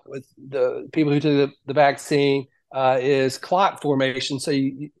about with the people who took the vaccine is clot formation. So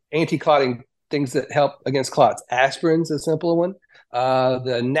anti-clotting things that help against clots. Aspirin's a simple one.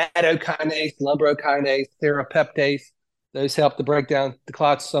 The nattokinase, lumbrokinase, therapeptase, those help to break down the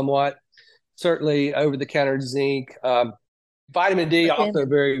clots somewhat. Certainly over-the-counter zinc. Vitamin D, also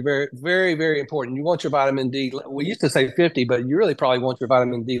very, very, very, very important. You want your vitamin D. We used to say 50, but you really probably want your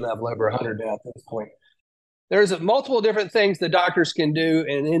vitamin D level over 100 now at this point. There's multiple different things the doctors can do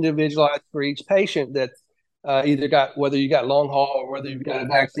and individualize for each patient that whether you got long haul or whether you've got a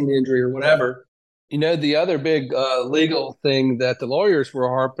vaccine injury or whatever. The other big legal thing that the lawyers were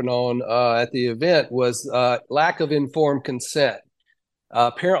harping on at the event was lack of informed consent.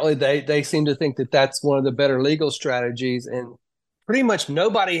 Apparently, they seem to think that that's one of the better legal strategies, and pretty much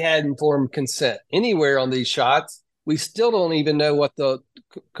nobody had informed consent anywhere on these shots. We still don't even know what the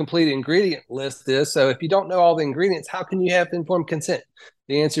complete ingredient list is. So if you don't know all the ingredients, how can you have informed consent?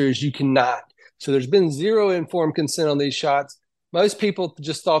 The answer is you cannot. So there's been zero informed consent on these shots. most people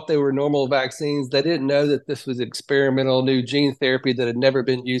just thought they were normal vaccines. They didn't know that this was experimental new gene therapy that had never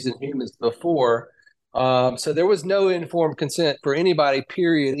been used in humans before. So there was no informed consent for anybody,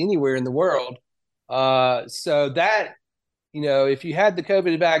 period, anywhere in the world. So that, if you had the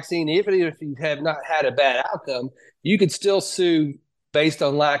COVID vaccine, even if you have not had a bad outcome, you could still sue based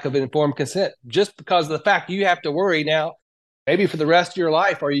on lack of informed consent, just because of the fact you have to worry now, maybe for the rest of your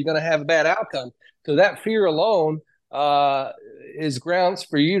life, are you going to have a bad outcome? So that fear alone is grounds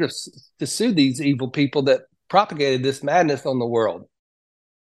for you to sue these evil people that propagated this madness on the world.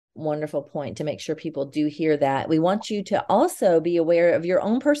 Wonderful point, to make sure people do hear that. We want you to also be aware of your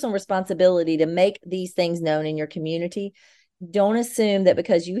own personal responsibility to make these things known in your community. Don't assume that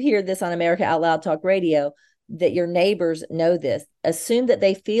because you hear this on America Out Loud Talk Radio, that your neighbors know this. Assume that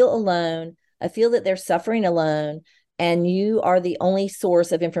they feel alone. I feel that they're suffering alone, and you are the only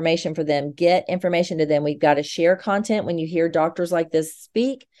source of information for them. Get information to them. We've got to share content when you hear doctors like this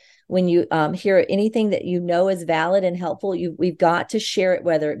speak. When you hear anything that you know is valid and helpful, we've got to share it,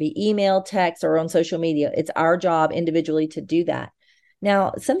 whether it be email, text, or on social media. It's our job individually to do that.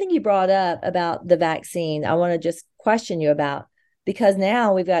 Now, something you brought up about the vaccine, I want to just question you about, because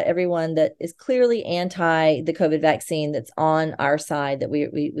now we've got everyone that is clearly anti the COVID vaccine that's on our side, that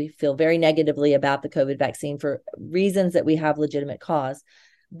we feel very negatively about the COVID vaccine for reasons that we have legitimate cause.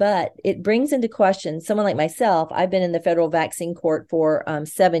 But it brings into question someone like myself. I've been in the federal vaccine court for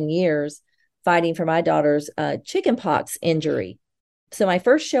 7 years fighting for my daughter's chickenpox injury. So my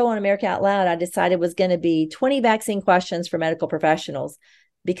first show on America Out Loud, I decided was going to be 20 vaccine questions for medical professionals,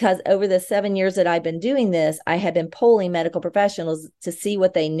 because over the 7 years that I've been doing this, I had been polling medical professionals to see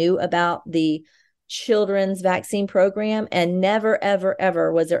what they knew about the children's vaccine program. And never, ever,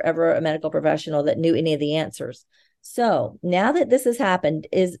 ever was there ever a medical professional that knew any of the answers. So now that this has happened,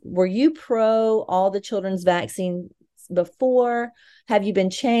 were you pro all the children's vaccines before? Have you been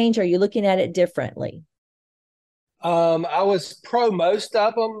changed? Are you looking at it differently? I was pro most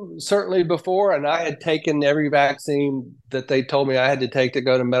of them, certainly before, and I had taken every vaccine that they told me I had to take to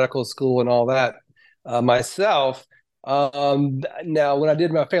go to medical school and all that myself. Now, when I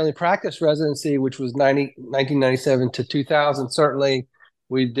did my family practice residency, which was 1997 to 2000, certainly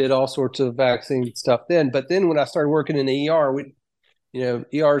we did all sorts of vaccine stuff then. But then when I started working in the ER,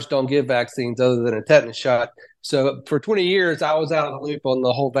 ERs don't give vaccines other than a tetanus shot. So for 20 years, I was out of the loop on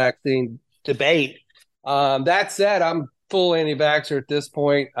the whole vaccine debate. That said, I'm full anti-vaxxer at this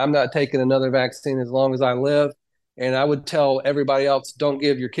point. I'm not taking another vaccine as long as I live. And I would tell everybody else, don't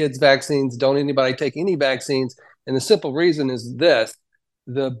give your kids vaccines. Don't anybody take any vaccines. And the simple reason is this: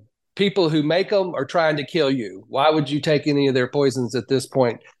 the people who make them are trying to kill you. Why would you take any of their poisons at this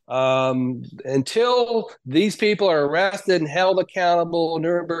point? Until these people are arrested and held accountable,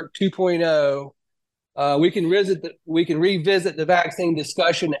 Nuremberg 2.0, we can revisit the vaccine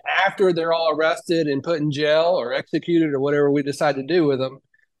discussion after they're all arrested and put in jail or executed or whatever we decide to do with them.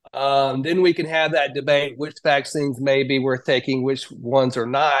 Then we can have that debate, which vaccines may be worth taking, which ones are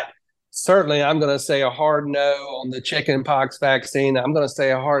not. Certainly, I'm going to say a hard no on the chickenpox vaccine. I'm going to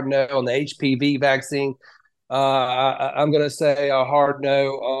say a hard no on the HPV vaccine. I'm going to say a hard no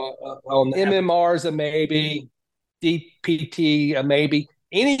on the MMRs, a maybe, DPT, a maybe.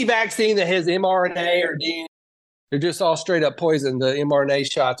 Any vaccine that has mRNA or DNA, they're just all straight up poison. The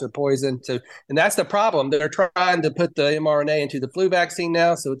mRNA shots are poison. And that's the problem. They're trying to put the mRNA into the flu vaccine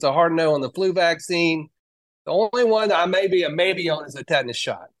now. So it's a hard no on the flu vaccine. The only one I may be a maybe on is a tetanus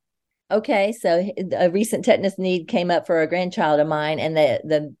shot. Okay, so a recent tetanus need came up for a grandchild of mine, and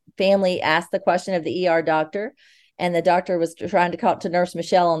the family asked the question of the ER doctor, and the doctor was trying to talk to Nurse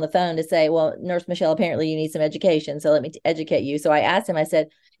Michele on the phone to say, well, Nurse Michele, apparently you need some education, so let me educate you. So I asked him, I said,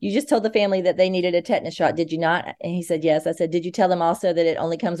 you just told the family that they needed a tetanus shot, did you not? And he said, yes. I said, did you tell them also that it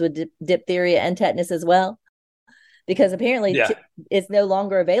only comes with diphtheria and tetanus as well? Because apparently it's no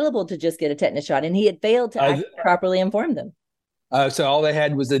longer available to just get a tetanus shot, and he had failed to properly inform them. So all they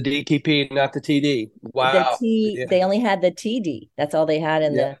had was the DTP, not the TD. Wow. They only had the TD. That's all they had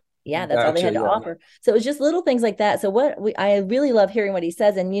in that's all they had to offer. So it was just little things like that. So I really love hearing what he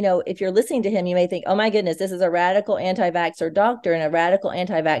says. And, if you're listening to him, you may think, oh my goodness, this is a radical anti-vaxxer doctor and a radical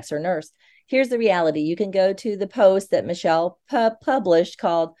anti-vaxxer nurse. Here's the reality. You can go to the post that Michele published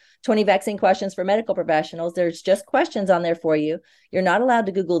called 20 Vaccine Questions for Medical Professionals. There's just questions on there for you. You're not allowed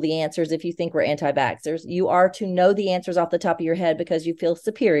to Google the answers if you think we're anti-vaxxers. You are to know the answers off the top of your head because you feel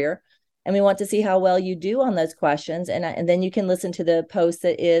superior. And we want to see how well you do on those questions. And then you can listen to the post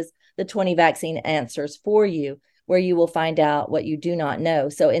that is the 20 vaccine answers for you, where you will find out what you do not know.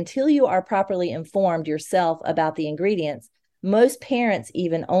 So until you are properly informed yourself about the ingredients, most parents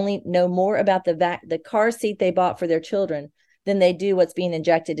even only know more about the car seat they bought for their children than they do what's being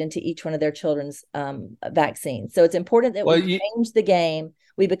injected into each one of their children's vaccines. So it's important that we change the game.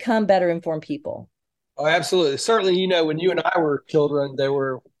 We become better informed people. Oh, absolutely. Certainly, when you and I were children, there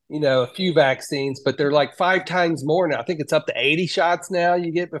were, a few vaccines, but they're like 5 times more now. I think it's up to 80 shots now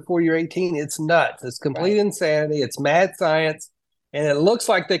you get before you're 18. It's nuts. It's complete insanity. It's mad science. And it looks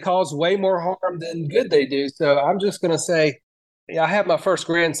like they cause way more harm than good they do. So I'm just going to say, I have my first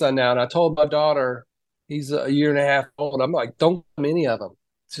grandson now, and I told my daughter, he's a year and a half old, I'm like, don't give any of them.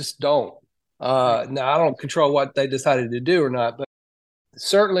 Just don't. Now, I don't control what they decided to do or not, but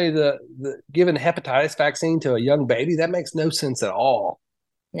certainly the giving hepatitis vaccine to a young baby, that makes no sense at all.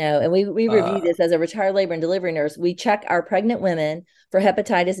 No, and we review this as a retired labor and delivery nurse. We check our pregnant women for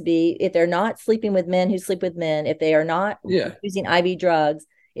hepatitis B. If they're not sleeping with men who sleep with men, if they are not using IV drugs,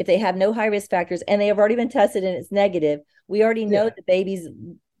 if they have no high risk factors, and they have already been tested and it's negative, we already know the baby's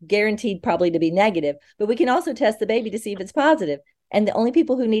guaranteed probably to be negative, but we can also test the baby to see if it's positive. And the only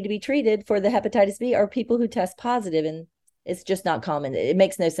people who need to be treated for the hepatitis B are people who test positive, and it's just not common. It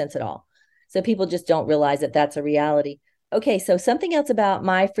makes no sense at all. So people just don't realize that that's a reality. Okay, so something else about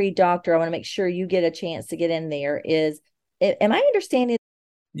My Free Doctor, I want to make sure you get a chance to get in there is, am I understanding?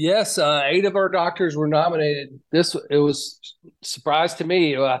 Yes, 8 of our doctors were nominated. It was a surprise to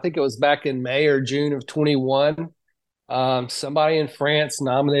me. I think it was back in May or June of 21. Somebody in France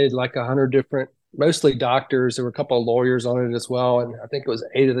nominated like 100 different, mostly doctors. There were a couple of lawyers on it as well. And I think it was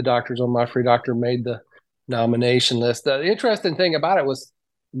 8 of the doctors on My Free Doctor made the nomination list. The interesting thing about it was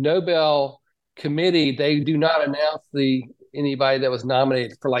Nobel committee, they do not announce anybody that was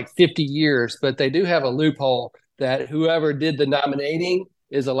nominated for like 50 years, but they do have a loophole that whoever did the nominating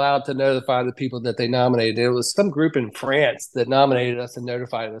is allowed to notify the people that they nominated. It was some group in France that nominated us and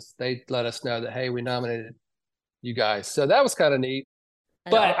notified us. They let us know that, hey, we nominated you guys. So that was kind of neat.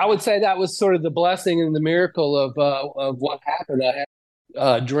 But I would say that was sort of the blessing and the miracle of what happened. I had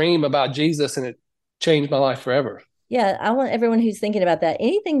a dream about Jesus, and it changed my life forever. Yeah, I want everyone who's thinking about that,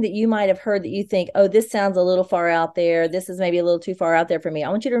 anything that you might have heard that you think, oh, this sounds a little far out there, this is maybe a little too far out there for me. I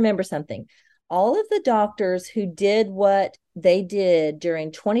want you to remember something. All of the doctors who did what they did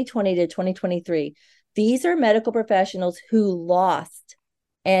during 2020 to 2023, these are medical professionals who lost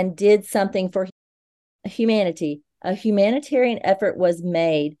and did something for humanity. A humanitarian effort was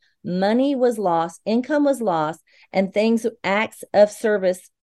made, money was lost, income was lost, and acts of service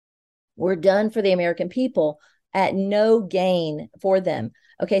were done for the American people at no gain for them.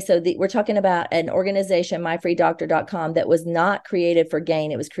 Okay, so we're talking about an organization, myfreedoctor.com, that was not created for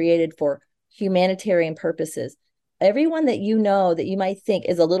gain. It was created for humanitarian purposes. Everyone that you know that you might think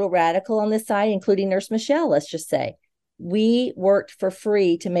is a little radical on this side, including Nurse Michele, let's just say, we worked for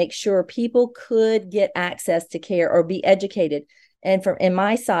free to make sure people could get access to care or be educated. And in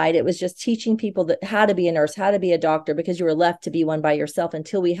my side, it was just teaching people how to be a nurse, how to be a doctor, because you were left to be one by yourself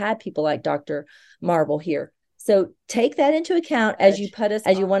until we had people like Dr. Marble here. So take that into account as you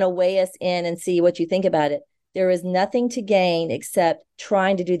want to weigh us in and see what you think about it. There is nothing to gain except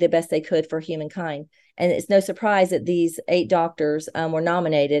trying to do the best they could for humankind. And it's no surprise that these 8 doctors were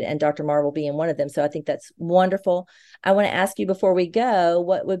nominated, and Dr. Marble being one of them. So I think that's wonderful. I want to ask you before we go,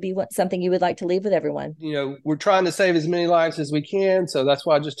 what would be something you would like to leave with everyone? We're trying to save as many lives as we can. So that's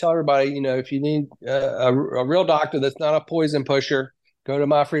why I just tell everybody, if you need a real doctor that's not a poison pusher, go to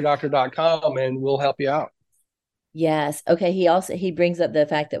myfreedoctor.com and we'll help you out. Yes. Okay. He brings up the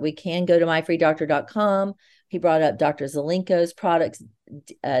fact that we can go to myfreedoctor.com. He brought up Dr. Zelenko's products,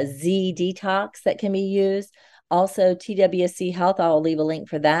 Z Detox, that can be used. Also, TWSC Health, I'll leave a link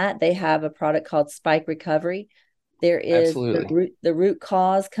for that. They have a product called Spike Recovery. There is the Root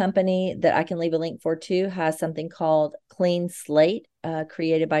Cause company that I can leave a link for too, has something called Clean Slate,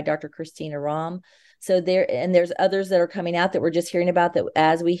 created by Dr. Christina Rahm. So there's others that are coming out that we're just hearing about, that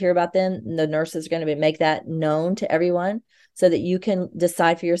as we hear about them, the nurses are going to make that known to everyone so that you can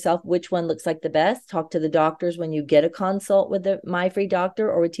decide for yourself which one looks like the best. Talk to the doctors when you get a consult with the My Free Doctor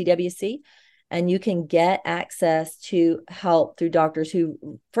or with TWC, and you can get access to help through doctors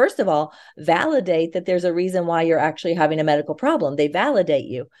who, first of all, validate that there's a reason why you're actually having a medical problem. They validate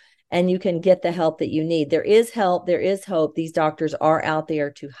you, and you can get the help that you need. There is help. There is hope. These doctors are out there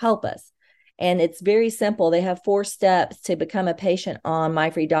to help us. And it's very simple. They have 4 steps to become a patient on My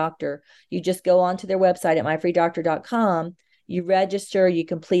Free Doctor. You just go onto their website at myfreedoctor.com. You register, you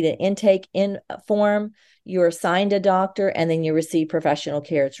complete an intake form, you're assigned a doctor, and then you receive professional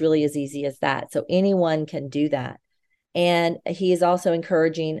care. It's really as easy as that. So anyone can do that. And he is also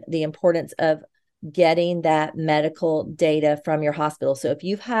encouraging the importance of getting that medical data from your hospital. So if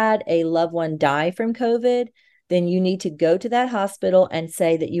you've had a loved one die from COVID, then you need to go to that hospital and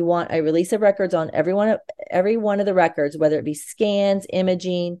say that you want a release of records on every one of the records, whether it be scans,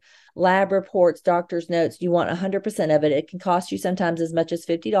 imaging, lab reports, doctor's notes. You want 100% of it. It can cost you sometimes as much as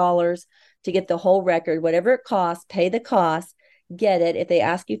 $50 to get the whole record. Whatever it costs, pay the cost, get it. If they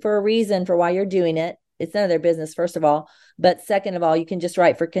ask you for a reason for why you're doing it, it's none of their business, first of all. But second of all, you can just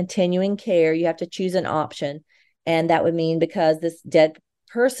write for continuing care. You have to choose an option. And that would mean because this dead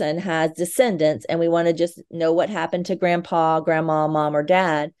person has descendants and we want to just know what happened to grandpa, grandma, mom, or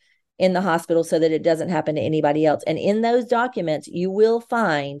dad in the hospital so that it doesn't happen to anybody else. And in those documents, you will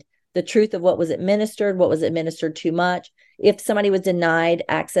find the truth of what was administered too much. If somebody was denied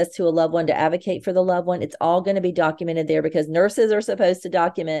access to a loved one to advocate for the loved one, it's all going to be documented there, because nurses are supposed to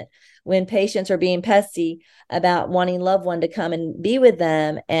document when patients are being pesky about wanting loved one to come and be with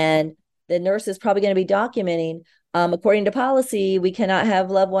them. And the nurse is probably going to be documenting, according to policy, we cannot have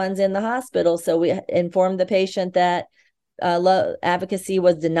loved ones in the hospital. So we informed the patient that advocacy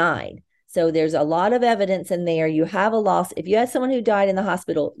was denied. So there's a lot of evidence in there. You have a loss. If you had someone who died in the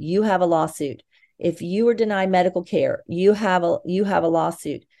hospital, you have a lawsuit. If you were denied medical care, you have a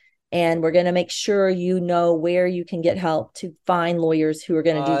lawsuit. And we're going to make sure you know where you can get help to find lawyers who are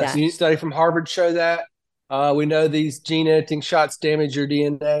going to do that. So, a study from Harvard show that. We know these gene editing shots damage your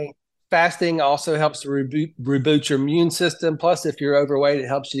DNA. Fasting also helps to reboot your immune system. Plus, if you're overweight, it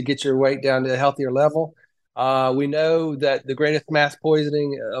helps you to get your weight down to a healthier level. We know that the greatest mass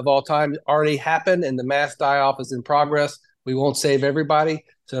poisoning of all time already happened, and the mass die-off is in progress. We won't save everybody.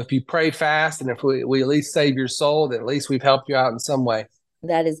 So if you pray fast, and if we at least save your soul, then at least we've helped you out in some way.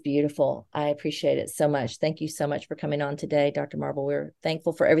 That is beautiful. I appreciate it so much. Thank you so much for coming on today, Dr. Marble. We're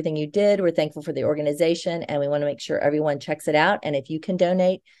thankful for everything you did. We're thankful for the organization, and we want to make sure everyone checks it out. And if you can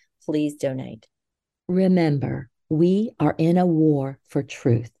donate, please donate. Remember, we are in a war for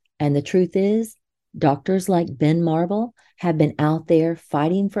truth. And the truth is, doctors like Ben Marble have been out there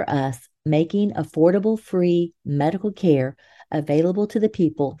fighting for us, making affordable, free medical care available to the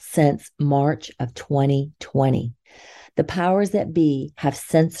people since March of 2020. The powers that be have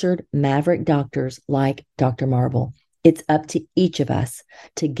censored maverick doctors like Dr. Marble. It's up to each of us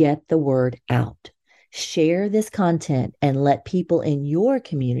to get the word out. Share this content and let people in your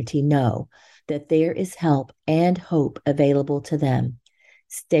community know that there is help and hope available to them.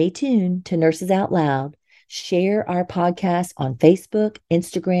 Stay tuned to Nurses Out Loud. Share our podcast on Facebook,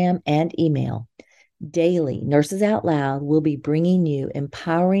 Instagram, and email. Daily, Nurses Out Loud will be bringing you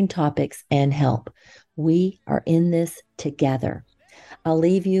empowering topics and help. We are in this together. I'll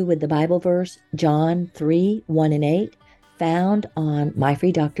leave you with the Bible verse, John 3:1-8, found on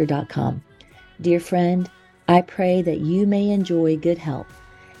myfreedoctor.com. Dear friend, I pray that you may enjoy good health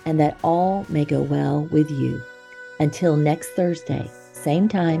and that all may go well with you. Until next Thursday, same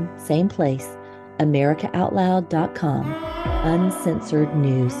time, same place, AmericaOutloud.com, uncensored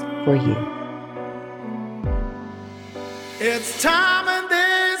news for you. It's time